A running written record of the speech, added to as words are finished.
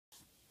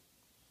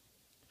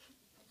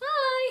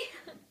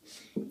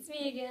It's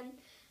me again.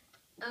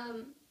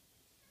 Hi.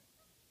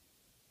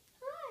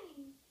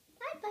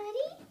 Hi,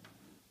 buddy.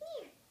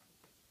 Here.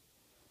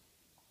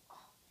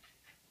 Oh,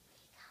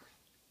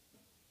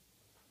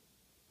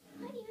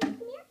 where are you going? Buddy, come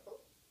here. Oh.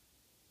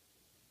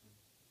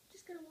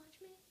 Just gonna watch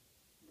me.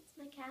 It's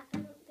my cat. I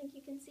don't think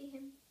you can see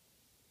him.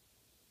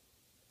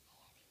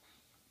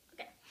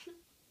 Okay.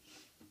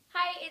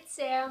 Hi, it's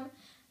Sam.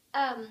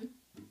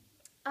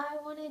 I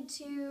wanted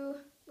to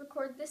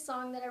record this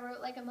song that I wrote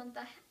like a month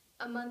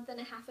and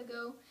a half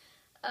ago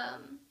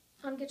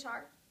on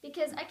guitar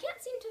because I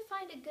can't seem to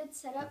find a good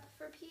setup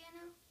for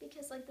piano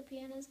because like the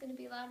piano is going to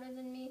be louder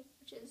than me,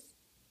 which is,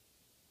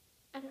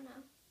 I don't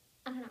know.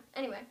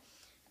 Anyway,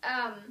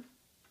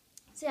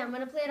 so yeah, I'm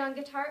going to play it on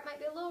guitar. It might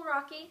be a little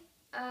rocky.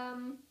 I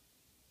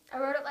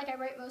wrote it like I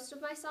write most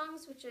of my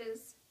songs, which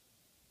is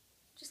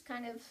just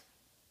kind of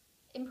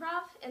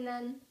improv, and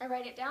then I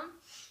write it down.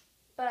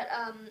 But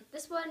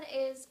this one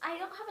is, I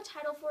don't have a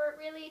title for it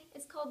really.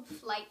 It's called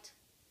Flight.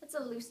 That's a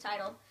loose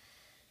title.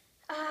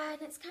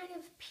 And it's kind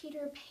of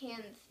Peter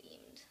Pan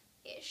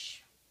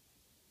themed-ish.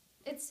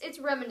 It's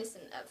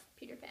reminiscent of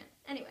Peter Pan.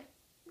 Anyway,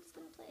 I'm just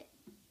gonna play it.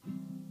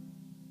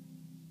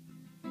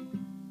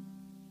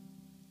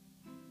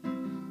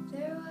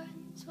 There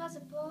once was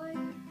a boy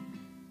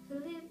who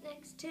lived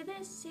next to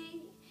the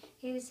sea.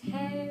 His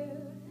hair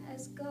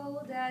as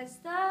gold as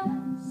the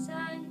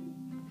sun.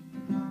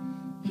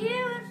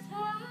 He would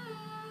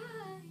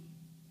fly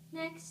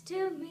next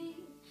to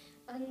me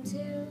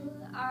until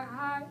our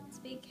hearts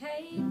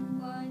became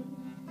one.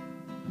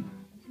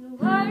 And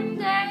one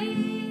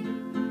day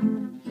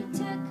he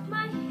took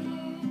my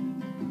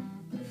hand,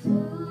 we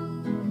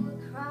flew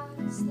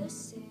across the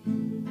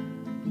sand.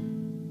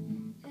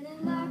 And I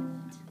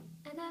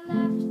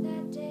left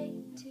that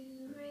day to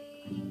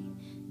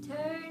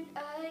return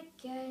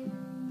again.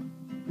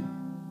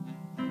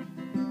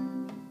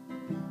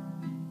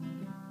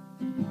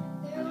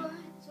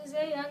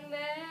 A young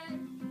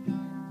man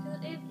who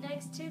lived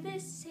next to the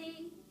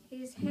sea,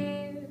 his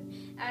hair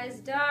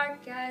as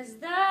dark as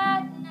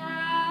the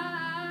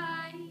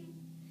night.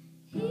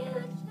 He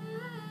would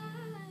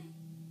fly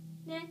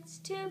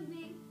next to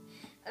me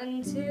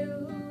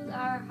until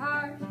our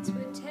hearts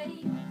would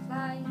take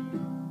flight.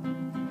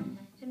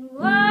 And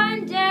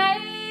one day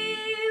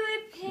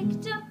we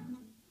picked up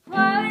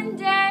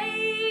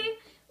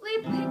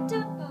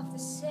off the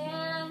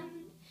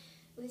sand.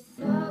 We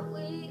thought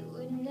we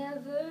would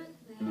never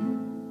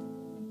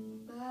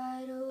land,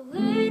 but a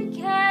wind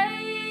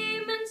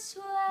came and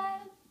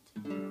swept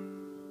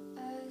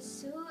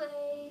us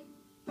away.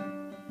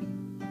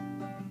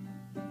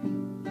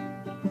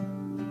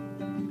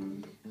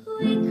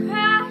 We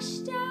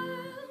crashed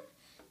down,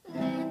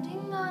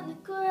 landing on the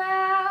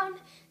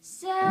ground,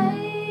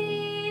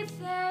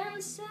 safe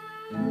and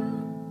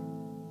sound.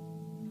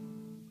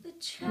 But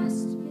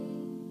trust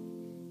me,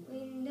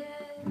 we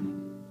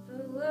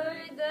never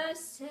were the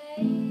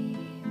same.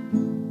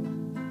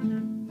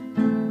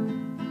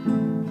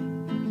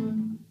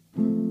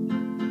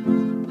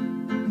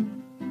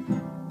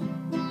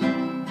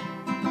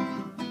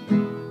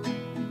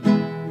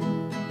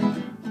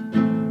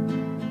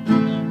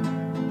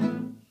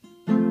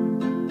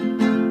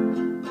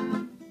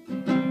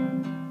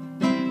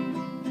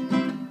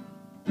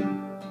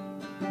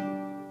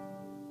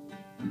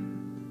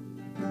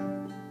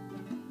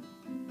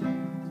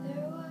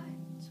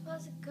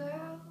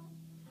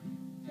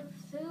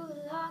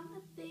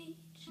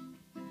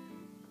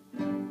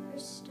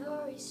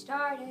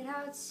 Started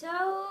out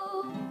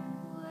so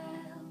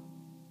well.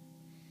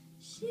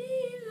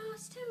 She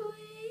lost her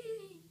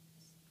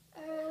wings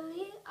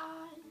early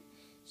on.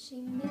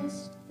 She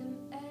missed them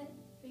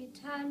every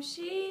time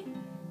she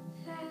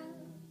fell,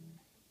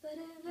 but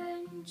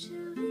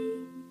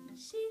eventually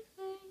she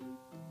learned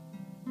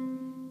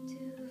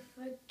to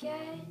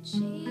forget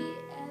she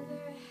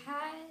ever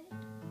had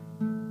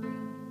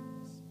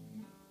wings,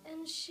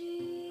 and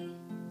she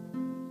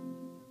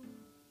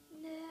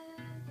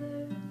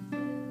never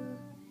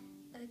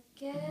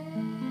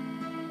again.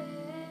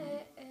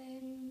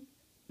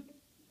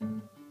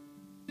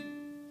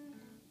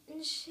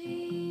 And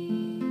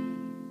she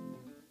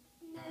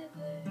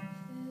never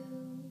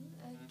flew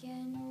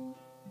again.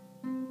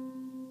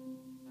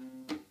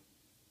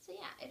 So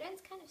yeah, it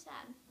ends kind of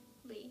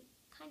sadly.